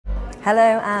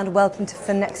Hello and welcome to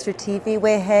Finextra TV.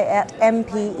 We're here at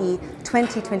MPE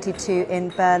 2022 in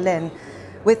Berlin.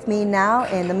 With me now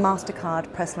in the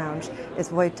MasterCard Press Lounge is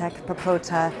Wojtek,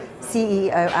 proprietor,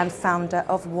 CEO and founder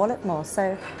of Walletmore.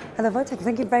 So, hello Wojtek,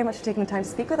 thank you very much for taking the time to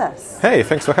speak with us. Hey,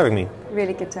 thanks for having me.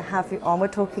 Really good to have you on. We're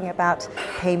talking about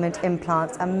payment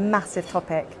implants, a massive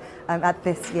topic at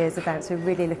this year's event. So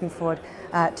really looking forward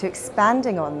to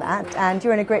expanding on that. And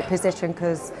you're in a great position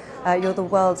because you're the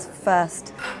world's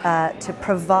first to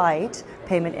provide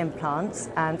payment implants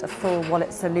and a full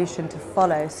wallet solution to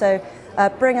follow. So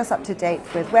bring us up to date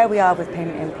with where we are with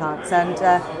payment implants and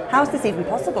how is this even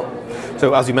possible?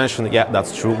 So as you mentioned, yeah,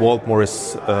 that's true. Walletmore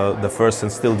is the first and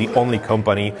still the only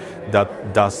company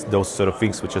that does those sort of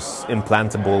things, which is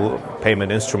implantable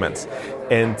payment instruments.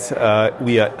 And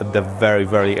we are at the very,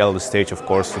 very early stage, of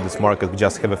course, in this market. We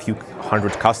just have a few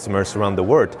hundred customers around the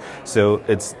world. So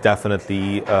it's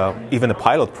definitely even a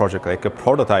pilot project, like a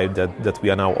prototype that we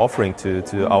are now offering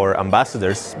to our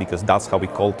ambassadors, because that's how we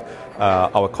called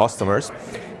our customers.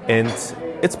 And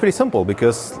it's pretty simple,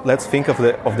 because let's think of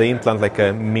the implant like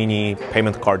a mini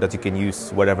payment card that you can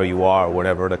use wherever you are,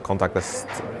 whenever the contactless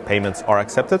payments are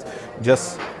accepted.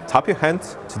 Just tap your hand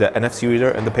to the NFC reader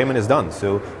and the payment is done.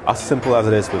 So as simple as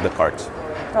it is with the card.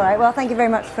 All right, well, thank you very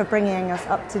much for bringing us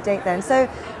up to date then. So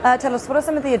tell us, what are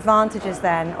some of the advantages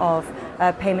then of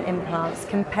payment implants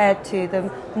compared to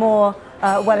the more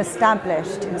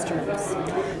well-established instruments?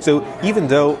 So even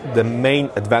though the main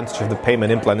advantage of the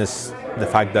payment implant is the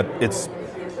fact that it's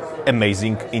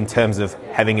amazing in terms of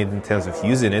having it, in terms of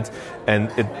using it,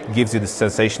 and it gives you the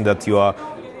sensation that you are,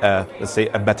 let's say,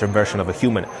 a better version of a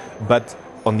human. But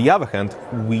on the other hand,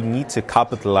 we need to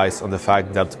capitalize on the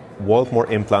fact that Walletmore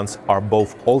implants are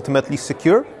both ultimately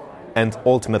secure and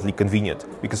ultimately convenient.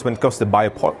 Because when it comes to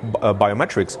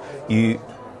biometrics, you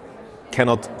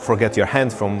cannot forget your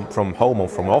hand from home or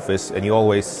from office, and you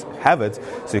always have it.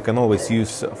 So you can always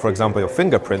use, for example, your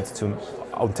fingerprint to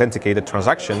authenticate a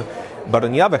transaction. But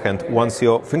on the other hand, once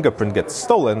your fingerprint gets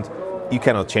stolen, you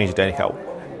cannot change it anyhow.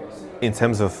 In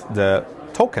terms of the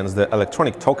tokens, the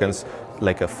electronic tokens,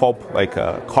 like a fob, like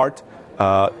a card,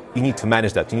 you need to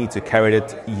manage that. You need to carry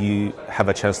it. You have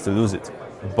a chance to lose it.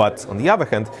 But on the other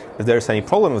hand, if there is any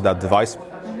problem with that device,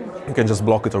 you can just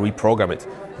block it or reprogram it,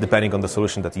 depending on the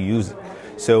solution that you use.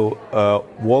 So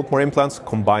Walletmore implants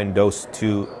combine those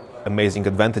two amazing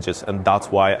advantages, and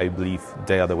that's why I believe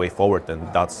they are the way forward, and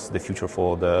that's the future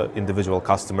for the individual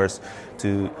customers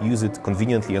to use it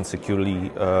conveniently and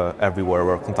securely everywhere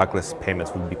where contactless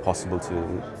payments would be possible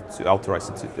to authorize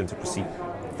it and to proceed.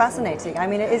 Fascinating. I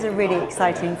mean, it is a really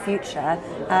exciting future.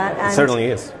 It certainly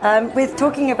is. With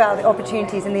talking about the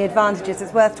opportunities and the advantages,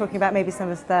 it's worth talking about maybe some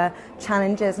of the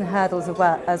challenges and hurdles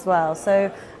as well.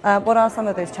 So what are some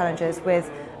of those challenges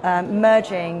with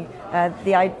merging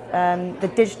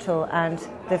the digital and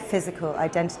the physical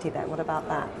identity there? What about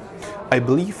that? I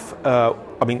believe,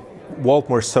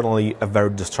 Walletmore is certainly a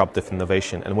very disruptive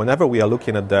innovation. And whenever we are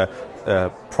looking at the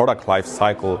product life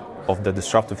cycle of the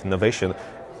disruptive innovation,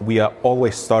 we are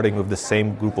always starting with the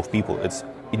same group of people. It's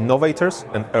innovators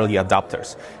and early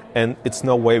adopters. And it's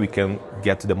no way we can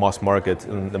get to the mass market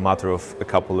in the matter of a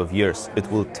couple of years.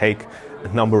 It will take a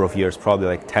number of years, probably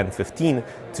like 10, 15,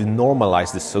 to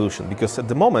normalize this solution. Because at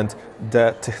the moment,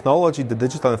 the technology, the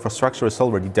digital infrastructure is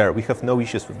already there. We have no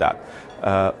issues with that.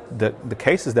 The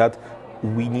case is that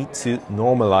we need to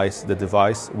normalize the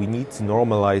device. We need to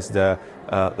normalize the,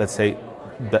 let's say,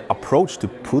 the approach to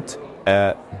put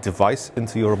a device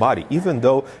into your body, even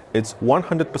though it's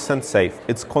 100% safe.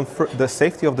 It's the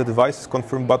safety of the device is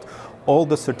confirmed, but all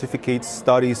the certificates,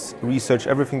 studies, research,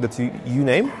 everything that you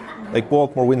name, like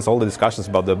Walletmore wins all the discussions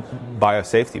about the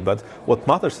biosafety, but what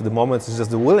matters at the moment is just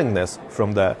the willingness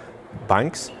from the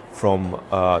banks, from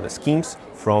the schemes,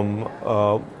 from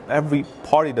every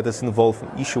party that is involved,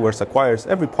 issuers, acquirers,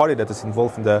 every party that is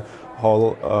involved in the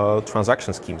whole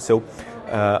transaction scheme. So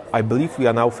I believe we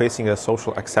are now facing a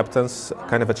social acceptance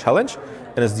kind of a challenge,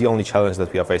 and it's the only challenge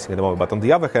that we are facing at the moment. But on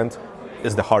the other hand,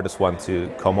 it's the hardest one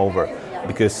to come over,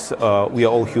 because we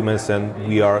are all humans and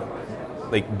we are,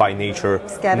 like, by nature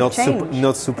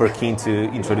not super keen to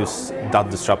introduce that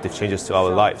disruptive changes to our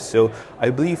lives. So I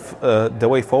believe the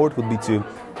way forward would be to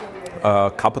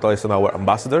capitalize on our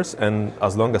ambassadors, and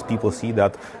as long as people see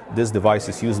that this device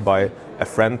is used by a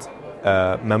friend,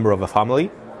 member of a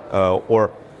family, or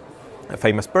a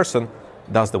famous person,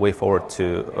 that's the way forward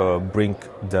to bring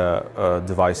the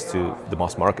device to the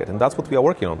mass market. And that's what we are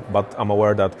working on. But I'm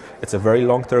aware that it's a very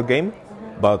long-term game,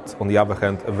 but on the other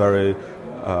hand, a very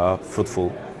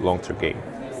fruitful long-term game.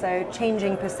 So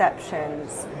changing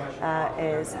perceptions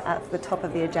is at the top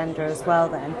of the agenda as well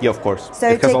then. Yeah, of course. So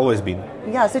it has always been.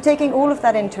 Yeah, so taking all of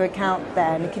that into account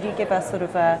then, could you give us sort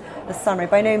of a summary?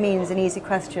 By no means an easy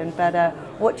question, but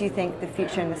what do you think the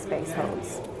future in the space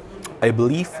holds? I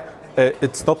believe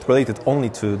it's not related only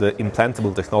to the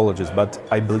implantable technologies, but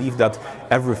I believe that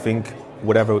everything,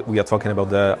 whatever we are talking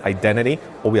about the identity,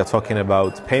 or we are talking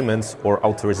about payments or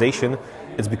authorization,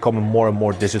 it's becoming more and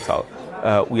more digital.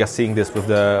 We are seeing this with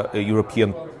the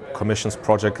European Commission's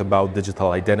project about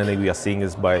digital identity. We are seeing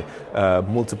this by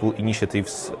multiple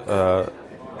initiatives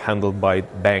handled by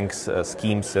banks,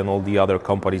 schemes, and all the other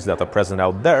companies that are present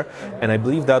out there. And I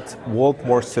believe that World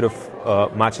more sort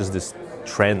of matches these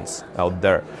trends out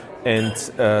there. And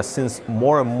since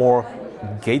more and more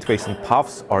gateways and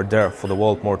paths are there for the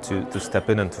world more to step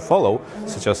in and to follow,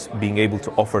 such as being able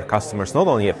to offer customers not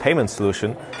only a payment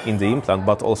solution in the implant,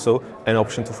 but also an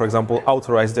option to, for example,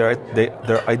 authorize their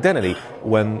identity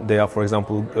when they are, for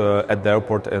example, at the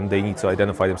airport and they need to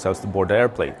identify themselves to board the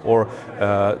airplane, or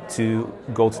to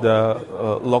go to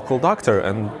the local doctor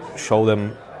and show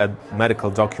them medical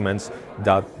documents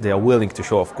that they are willing to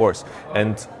show, of course.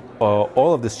 And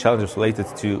all of these challenges related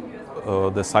to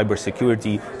the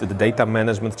cybersecurity, to the data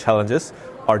management challenges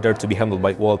are there to be handled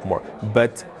by Waltmore.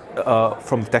 But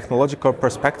from a technological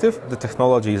perspective, the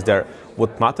technology is there.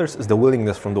 What matters is the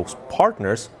willingness from those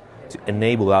partners to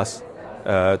enable us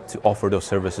to offer those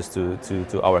services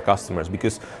to our customers.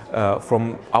 Because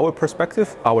from our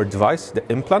perspective, our device, the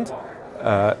implant,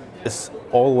 is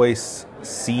always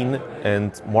seen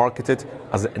and marketed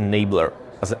as an enabler,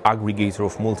 as an aggregator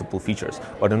of multiple features.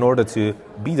 But in order to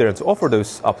be there and to offer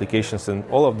those applications and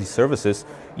all of these services,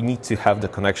 you need to have the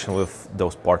connection with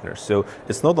those partners. So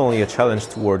it's not only a challenge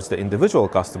towards the individual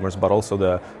customers, but also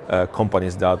the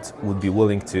companies that would be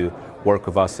willing to work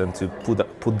with us and to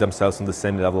put themselves on the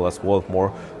same level as Waltmore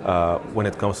when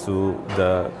it comes to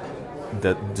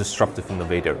the disruptive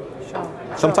innovator.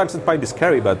 Sure. Sometimes it might be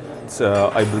scary, but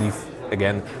I believe,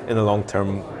 again, in the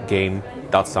long-term game,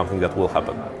 that's something that will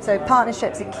happen. So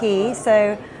partnerships are key.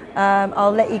 So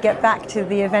I'll let you get back to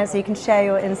the event so you can share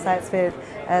your insights with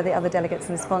the other delegates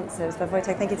and sponsors. But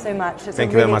Wojtek, thank you so much. It's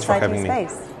thank a you really very much for exciting having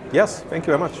space. me. Yes, thank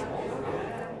you very much.